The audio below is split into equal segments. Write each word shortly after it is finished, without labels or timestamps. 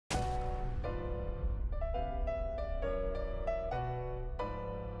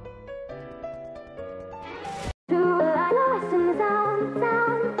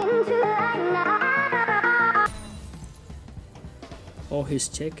Oh, he's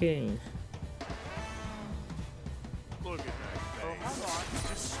checking. Look at that face.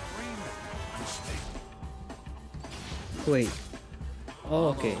 Just screaming. Wait. Oh,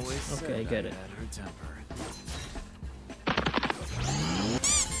 okay. Okay, I get it.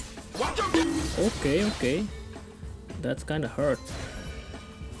 Okay. That's kinda hurt.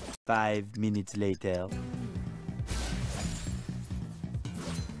 5 minutes later.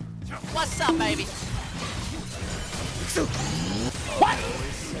 What's up, baby? What?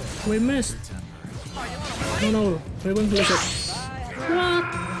 We missed. No, we're going to lose it. What?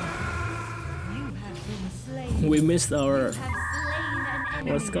 We missed our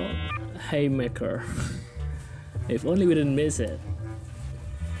what's it called? Haymaker. If only we didn't miss it,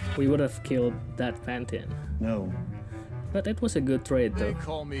 we would have killed that Pantheon. No. But it was a good trade though. They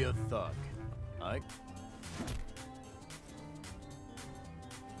call me a thug.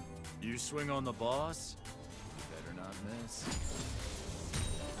 You swing on the boss? You better not miss.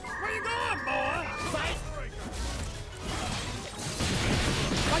 Where you going, boy? Fight!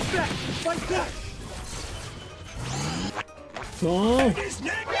 Fight back! No!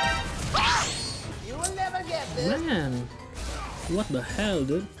 You will never get this. Man! What the hell,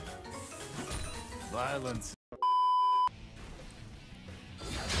 dude? Violence.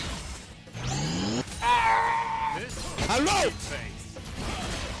 Hello!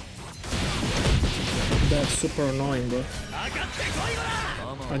 That's super annoying, bro.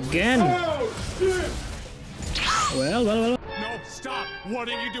 Again! Well. No, stop! What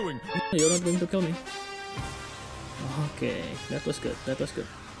are you doing? You're not going to kill me. Okay, that was good. Bring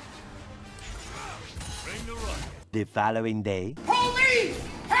the run. The following day. Police!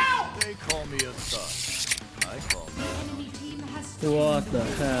 Help! They call me a thug. I call me. What the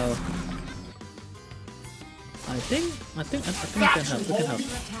hell? I think I can help. We can help.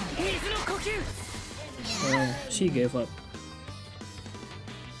 Oh, she gave up.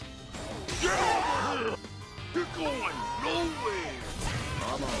 You're going nowhere!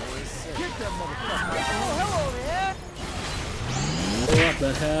 Mama always said. Get that motherfucker! Oh, hello there. What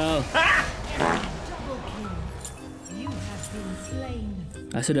the hell? You have been slain.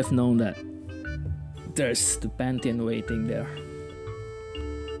 I should have known that. There's the Pantheon waiting there.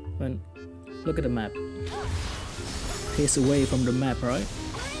 Look at the map. He's away from the map, right?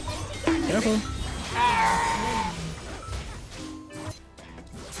 Careful.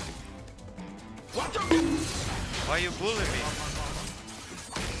 Why you bullying me?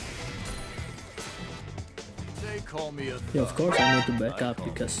 They call me a thug. Yeah, of course I need to back up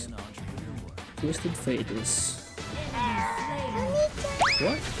because Twisted Fate is...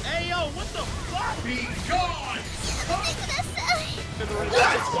 What? Hey yo, what the fuck? Be gone!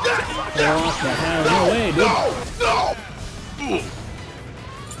 What the hell? No way, dude! You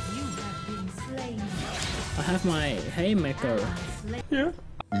have been slain. I have my Haymaker. Yeah.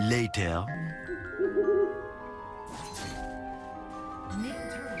 Later. Mid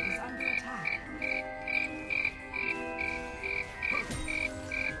turret is under attack.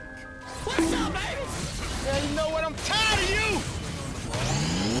 What's up, baby? Yeah, you know what? I'm tired of you!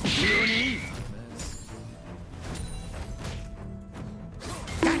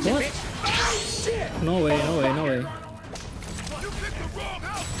 What? No way.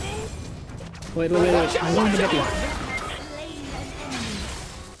 Wait. I'm going to get you.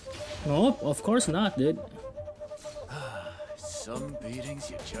 Nope, of course not, dude. Some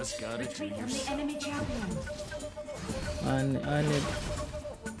beatings you just gotta do Retreat from the yourself. enemy champion.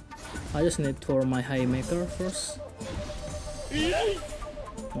 I just need for my Haymaker first.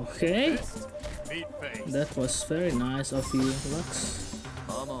 Okay. Meat face. That was very nice of you, Lux.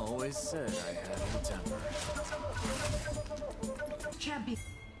 Mama always said I had a temper. Champion.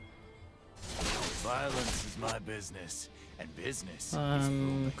 Violence is my business, and business.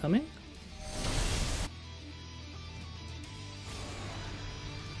 Coming?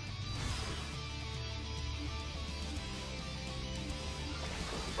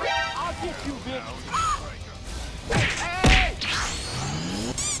 I'll get you, bitch.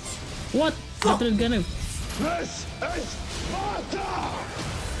 What? How did it get him? This is Sparta!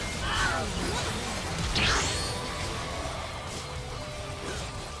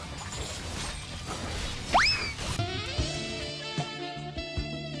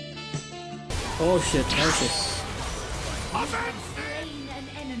 Oh shit. Slain an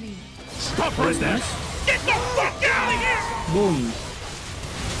enemy. Stop That's nice. Get the fuck out of here! Boom.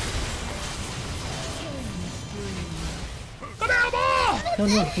 No,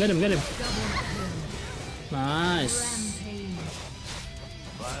 get him. Nice. Rampage.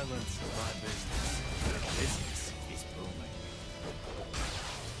 Violence is my business. Business is booming.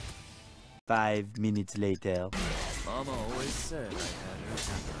 5 minutes later. Mama always said I had her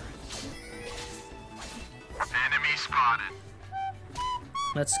temper. Enemy spotted.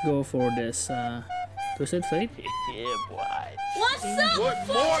 Let's go for this Twisted Fate. Yeah, boy. What's up, What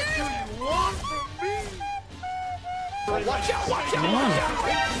more do you want from me? Watch out, watch Come on.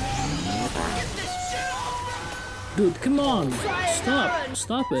 Dude, come on.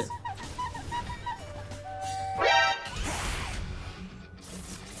 Stop it.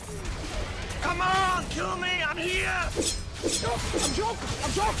 Come on, kill me, I'm here! I'm joking!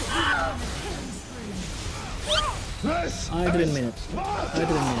 This I didn't mean it.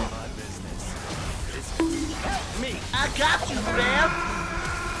 me? I got you, man.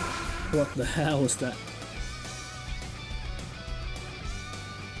 What the hell was that?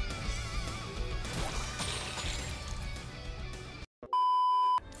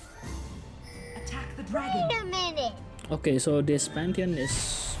 Attack the dragon. Wait a minute. Okay, so this Pantheon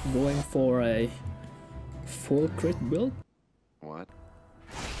is going for a full crit build, What?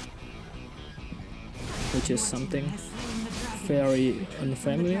 which is something Has slain the dragon. very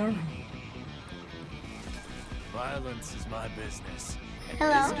unfamiliar. Violence is my business.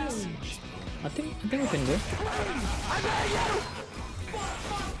 Hello. I think we can go.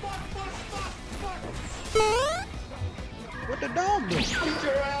 What the dog do? Get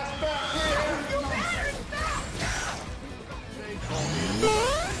your ass back here!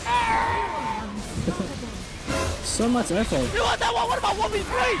 So much effort. You want that one? What about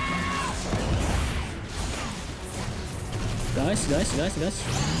 1v3? Guys.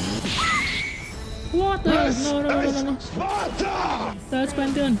 What the? No. Sparta! That's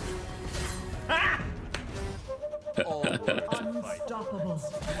Pantheon. Unstoppable.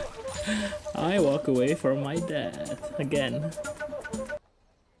 I walk away from my death again.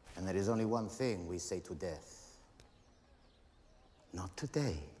 And there is only one thing we say to death. Not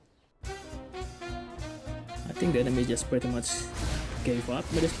today. I think the enemy just pretty much gave up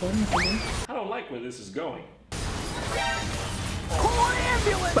at this point. Again. I don't like where this is going. Call an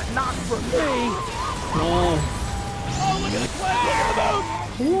ambulance, but not for me. No. Oh, look at the cloud.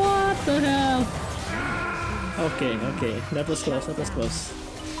 What the hell? Okay. That was close.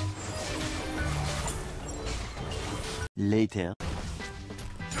 Later.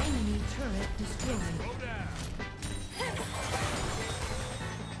 Enemy turret destroyed.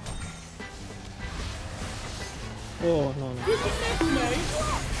 Oh, no.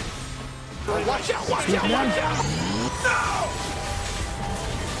 Watch out!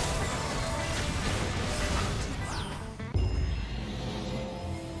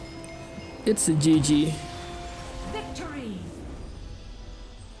 It's a GG. Victory.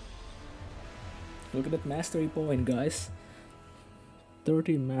 Look at that mastery point, guys.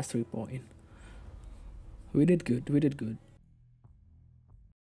 30 mastery point. We did good.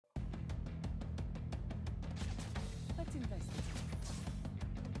 Let's invest.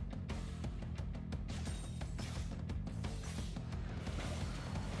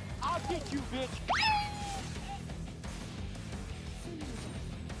 I'll get you, bitch.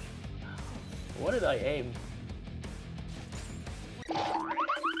 What did I aim?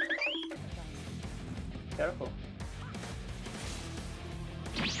 Careful.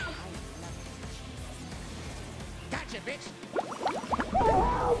 Gotcha, bitch.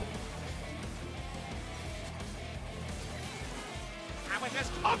 I was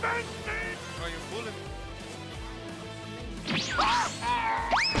just hoping. Oh, you bullying me.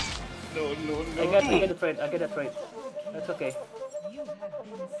 I get the trade. That's okay. You have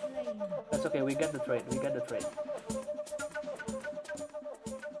been slain. That's okay. We get the trade.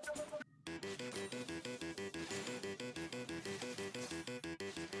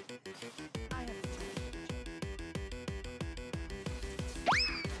 I have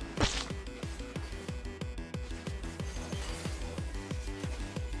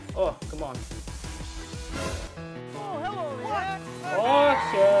Oh, come on. Oh, hello there. Oh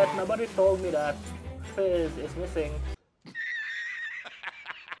shit! Nobody told me that Fizz is missing.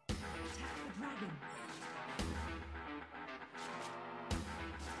 attack the dragon.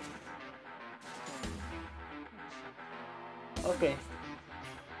 Okay.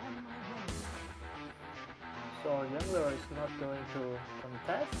 On my way. So Jungler is not going to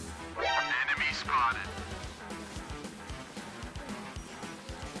contest. Enemy spotted.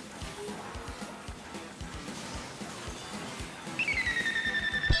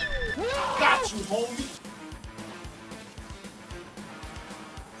 Got you, homie.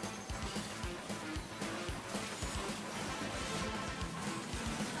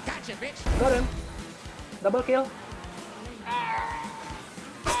 Gotcha, bitch. Got him. Double kill.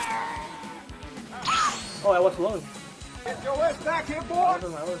 Oh, I was alone. Get your ass back here, boy. I was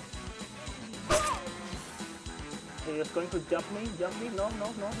on my own. He is going to jump me. No,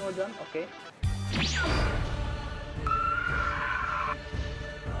 jump. Okay.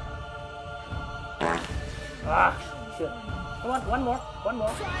 Ah, shit. Come on, one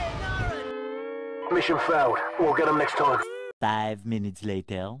more. Mission failed. We'll get them next time. 5 minutes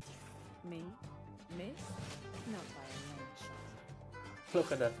later. Me? Miss? Not by a long shot.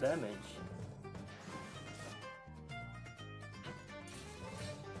 Look at that damage.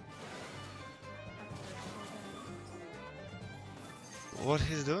 What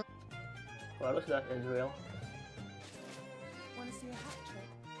he's doing? What was that, Israel? Wanna see a hat trick?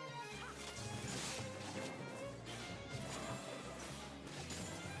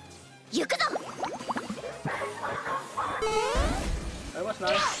 That was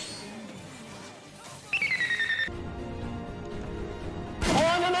nice.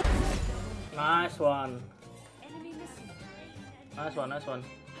 Nice one. Enemy missing. Nice one. I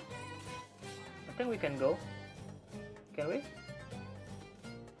think we can go. Can we?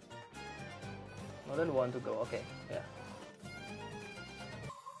 More than one to go. Okay, yeah.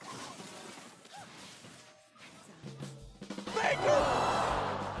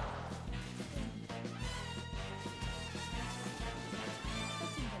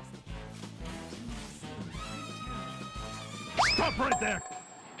 Stop right there!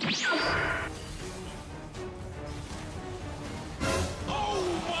 Oh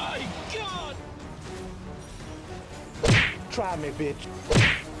my god! Try me, bitch.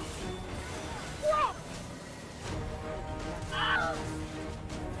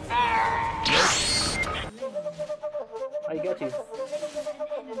 I get you.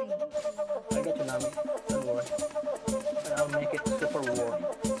 Nami. Don't worry. And I'll make it super war.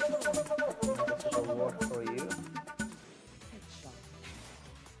 Make it super war for you.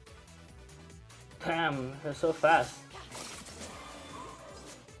 Damn, they're so fast.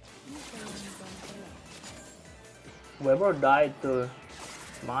 Whoever died to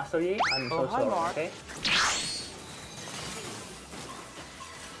Master Yi, I'm so sorry, Mark. Wanna okay?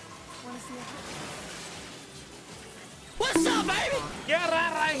 see a hat trick? What's up, baby? Get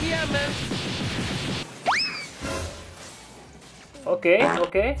right here, man.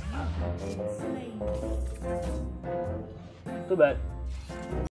 Okay. Too bad.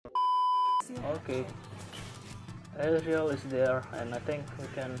 Okay. Ezreal is there, and I think we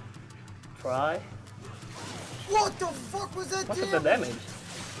can try. What the fuck was that? What's the damage?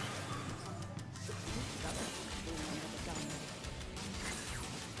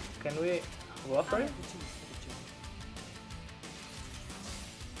 Can we go for it?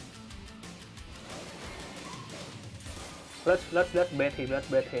 Let's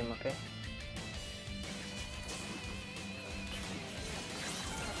bet him, okay?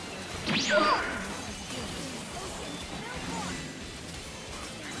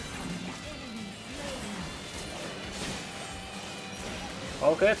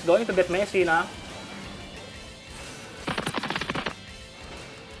 Okay, it's going to get messy now.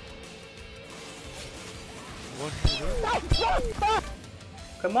 What he's doing?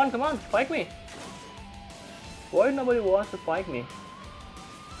 Come on, fight me. Why nobody wants to fight me?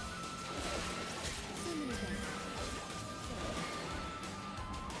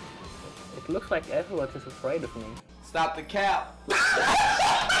 It looks like everyone is afraid of me. Stop the cap. Your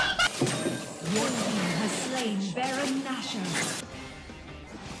team has slain Baron Nashor.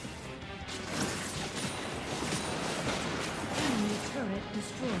 Enemy turret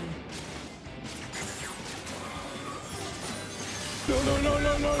destroyed. No.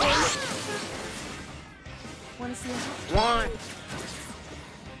 Wanna see a hat trick? 1,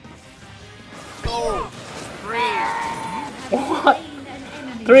 2, 3. What? Slain an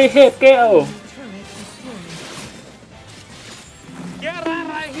enemy. 3-hit KO! Turret destroyed. Get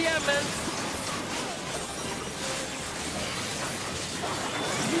right here, man.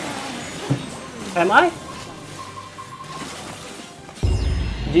 Am I?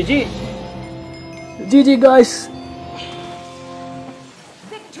 GG! GG guys!